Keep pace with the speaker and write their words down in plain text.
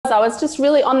I was just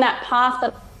really on that path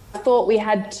that I thought we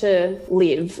had to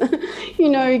live. You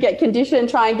know, get conditioned,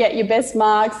 try and get your best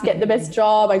marks, get the best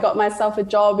job. I got myself a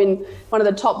job in one of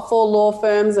the top 4 law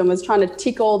firms and was trying to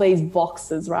tick all these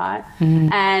boxes, right?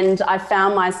 And I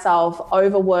found myself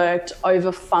overworked,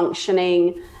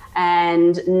 over-functioning,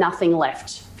 and nothing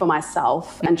left for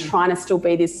myself, and trying to still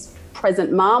be this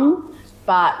present mum.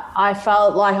 But I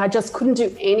felt like I just couldn't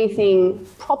do anything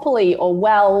properly or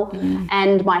well,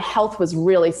 and my health was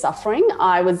really suffering.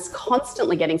 I was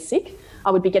constantly getting sick.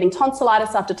 I would be getting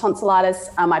tonsillitis after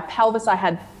tonsillitis. My pelvis, I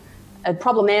had a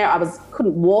problem there.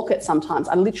 Couldn't walk it sometimes.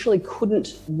 I literally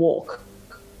couldn't walk.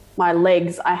 My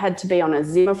legs, I had to be on a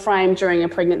Zimmer frame during a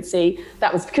pregnancy.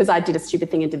 That was because I did a stupid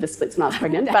thing and did the splits when I was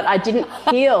pregnant, but I didn't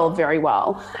heal very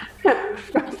well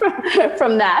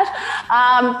from that.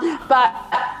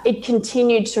 But it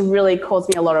continued to really cause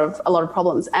me a lot of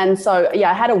problems. And so,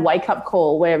 yeah, I had a wake-up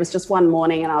call where it was just one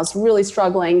morning and I was really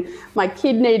struggling. My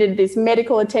kid needed this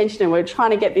medical attention and we were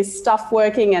trying to get this stuff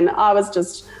working, and I was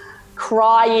just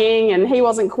crying and he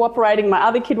wasn't cooperating, my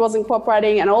other kid wasn't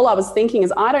cooperating, and all I was thinking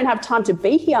is, I don't have time to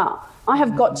be here. I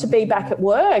have got to be back at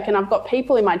work, and I've got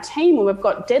people in my team and we've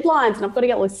got deadlines and I've got to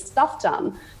get all this stuff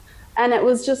done. And it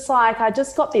was just like, I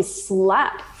just got this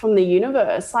slap from the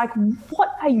universe, like,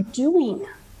 what are you doing?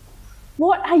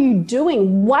 What are you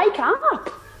doing? Wake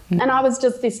up. And I was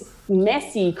just this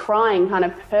messy, crying kind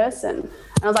of person.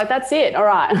 And I was like, that's it. All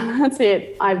right, that's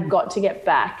it. I've got to get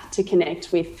back to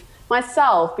connect with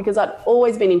myself, because I'd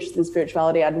always been interested in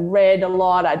spirituality. I'd read a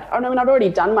lot. I'd already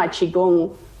done my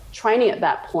Qigong training at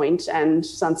that point and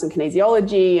done some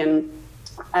kinesiology and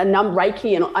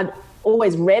Reiki, and I'd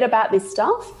always read about this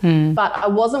stuff, but I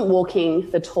wasn't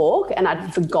walking the talk, and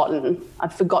I'd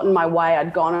forgotten my way.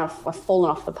 I'd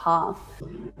fallen off the path.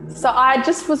 So I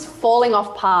just was falling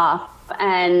off path,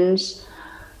 and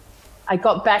I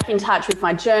got back in touch with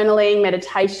my journaling,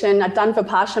 meditation. I'd done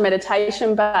Vipassana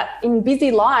meditation, but in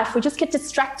busy life, we just get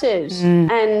distracted.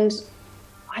 And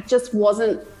I just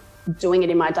wasn't doing it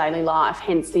in my daily life,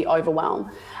 hence the overwhelm.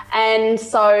 And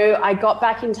so I got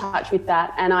back in touch with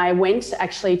that, and I went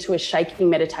actually to a shaking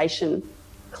meditation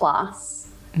class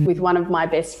with one of my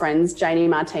best friends, Janie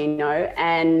Martino,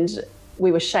 and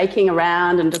we were shaking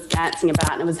around and just dancing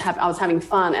about, and I was having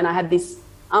fun, and I had this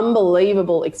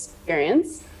unbelievable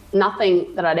experience.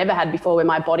 Nothing that I'd ever had before, where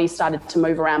my body started to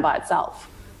move around by itself.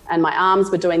 And my arms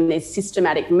were doing these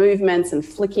systematic movements and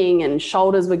flicking, and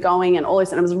shoulders were going and all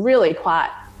this. And it was really quite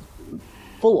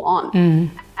full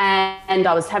on. And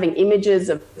I was having images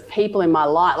of people in my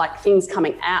life, like things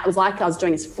coming out. It was like I was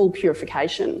doing this full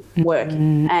purification work.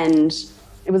 And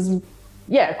it was,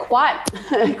 yeah, quite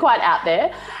out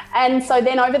there. And so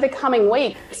then over the coming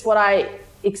weeks, what I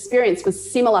experienced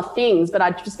was similar things, but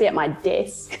I'd just be at my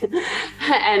desk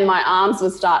and my arms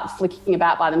would start flicking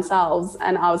about by themselves,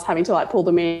 and I was having to like pull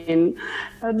them in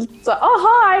and so,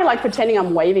 oh hi, like pretending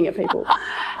I'm waving at people.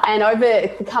 And over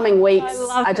the coming weeks,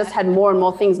 I just had more and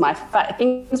more things.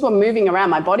 Things were moving around.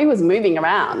 My body was moving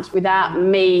around without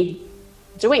me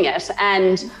doing it,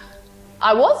 and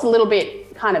I was a little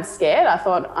bit kind of scared. I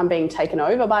thought I'm being taken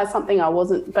over by something. I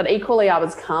wasn't, but equally I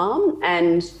was calm,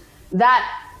 and that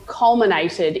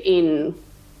culminated in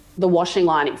the washing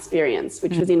line experience,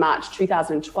 which was in March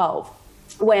 2012,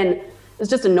 when it was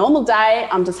just a normal day.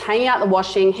 I'm just hanging out the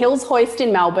washing, Hills Hoist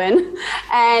in Melbourne,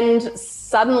 and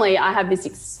suddenly I have this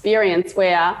experience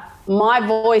where my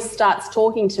voice starts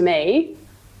talking to me,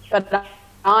 but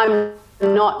I'm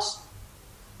not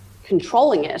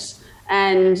controlling it.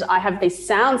 And I have these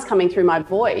sounds coming through my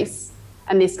voice,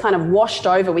 and this kind of washed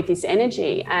over with this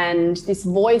energy, and this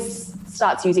voice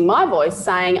starts using my voice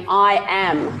saying, I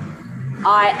am,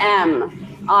 I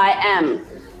am, I am,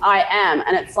 I am.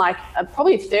 And it's like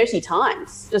probably 30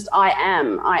 times, just I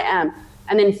am, I am.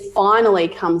 And then finally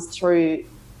comes through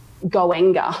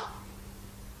Goenga.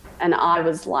 And I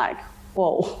was like,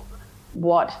 whoa,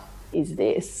 what is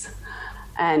this?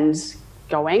 And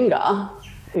Goenga,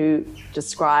 who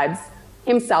describes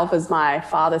himself as my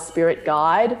father spirit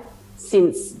guide,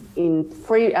 since in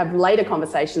later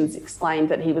conversations explained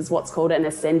that he was what's called an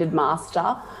ascended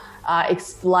master,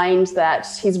 explained that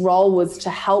his role was to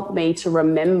help me to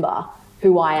remember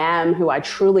who I am, who I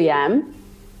truly am,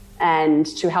 and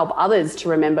to help others to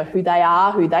remember who they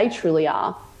are, who they truly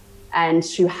are, and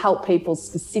to help people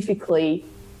specifically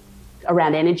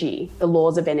around energy, the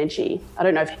laws of energy. I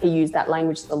don't know if he used that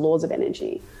language, the laws of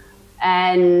energy.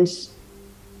 And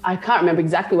I can't remember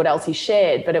exactly what else he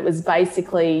shared, but it was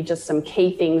basically just some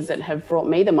key things that have brought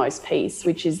me the most peace,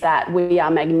 which is that we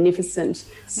are magnificent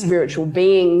spiritual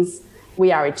beings.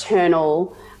 We are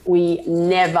eternal. We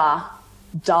never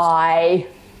die.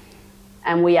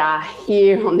 and we are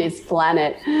here on this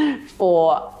planet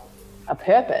for a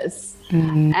purpose.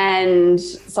 And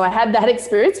so I had that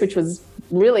experience, which was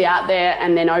really out there,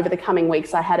 and then over the coming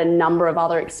weeks I had a number of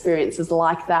other experiences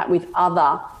like that with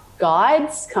other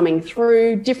guides coming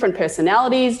through, different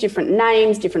personalities, different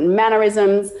names, different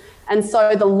mannerisms. And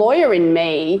so the lawyer in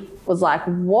me was like,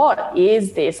 what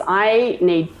is this? I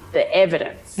need the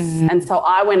evidence. And so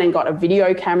I went and got a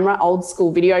video camera, old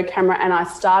school video camera, and I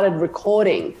started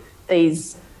recording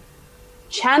these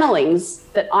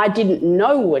channelings that I didn't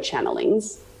know were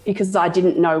channelings, because I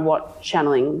didn't know what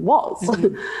channeling was.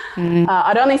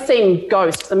 I'd only seen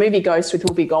Ghost, the movie Ghost with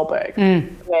Whoopi Goldberg,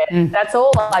 where that's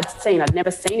all I'd seen. I'd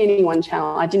never seen anyone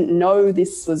channel. I didn't know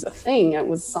this was a thing. It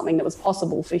was something that was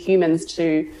possible for humans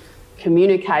to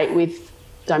communicate with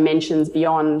dimensions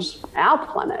beyond our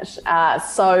planet.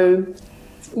 So,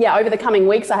 yeah, over the coming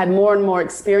weeks, I had more and more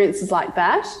experiences like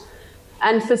that.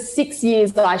 And for 6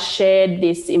 years, I shared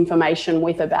this information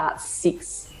with about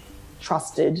 6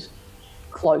 trusted,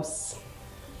 close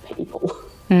people.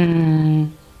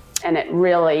 And it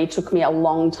really took me a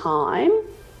long time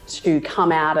to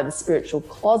come out of the spiritual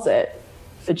closet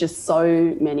for just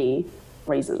so many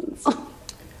reasons.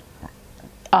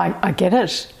 I get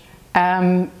it.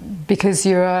 Because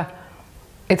you're a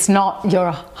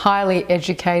highly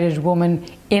educated woman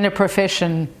in a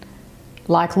profession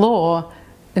like law.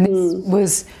 And this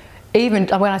was even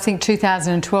when I think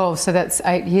 2012, so that's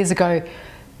 8 years ago,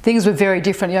 things were very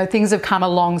different. You know, things have come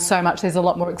along so much. There's a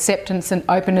lot more acceptance and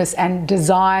openness and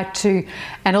desire to,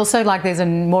 and also like there's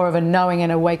more of a knowing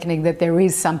and awakening that there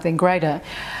is something greater.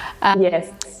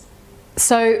 Yes.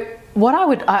 So what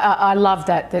I love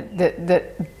that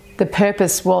the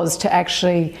purpose was to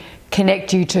actually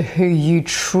connect you to who you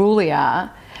truly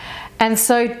are. And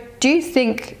so do you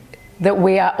think that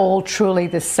we are all truly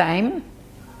the same?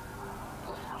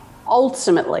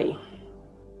 Ultimately,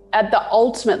 at the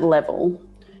ultimate level,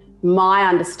 my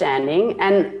understanding,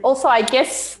 and also I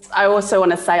also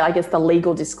want to say, the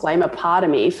legal disclaimer part of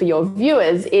me for your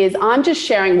viewers is I'm just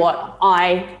sharing what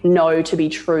I know to be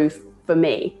true for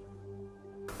me.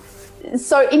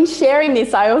 So in sharing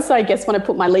this, I also, want to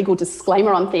put my legal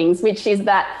disclaimer on things, which is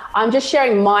that I'm just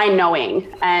sharing my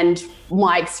knowing and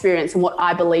my experience and what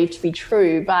I believe to be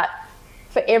true. But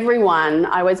for everyone,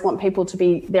 I always want people to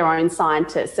be their own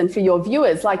scientists. And for your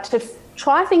viewers, like to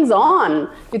try things on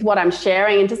with what I'm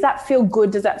sharing. And does that feel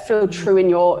good? Does that feel true in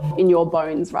your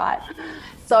bones, right?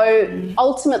 So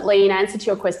ultimately, in answer to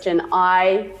your question,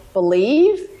 I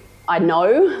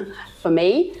know for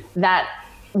me that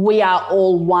we are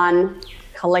all one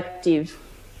collective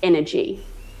energy.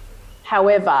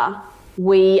 However,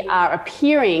 we are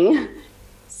appearing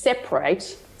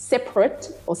separate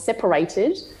or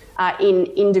separated in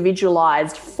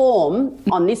individualized form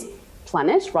on this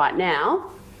planet right now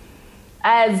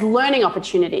as learning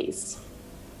opportunities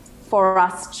for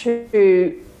us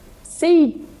to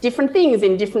see different things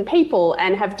in different people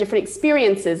and have different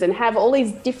experiences and have all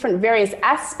these different various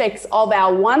aspects of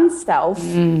our one self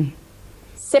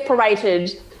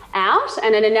separated out.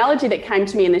 And an analogy that came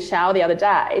to me in the shower the other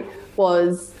day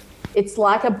was, it's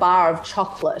like a bar of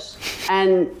chocolate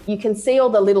and you can see all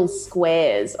the little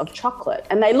squares of chocolate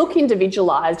and they look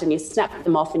individualized and you snap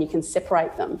them off and you can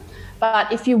separate them.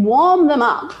 But if you warm them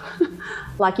up,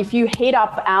 like if you heat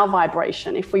up our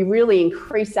vibration, if we really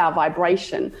increase our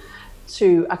vibration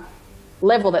to a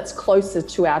level that's closer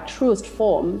to our truest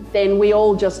form, then we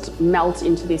all just melt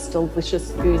into this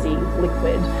delicious oozy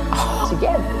liquid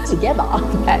together.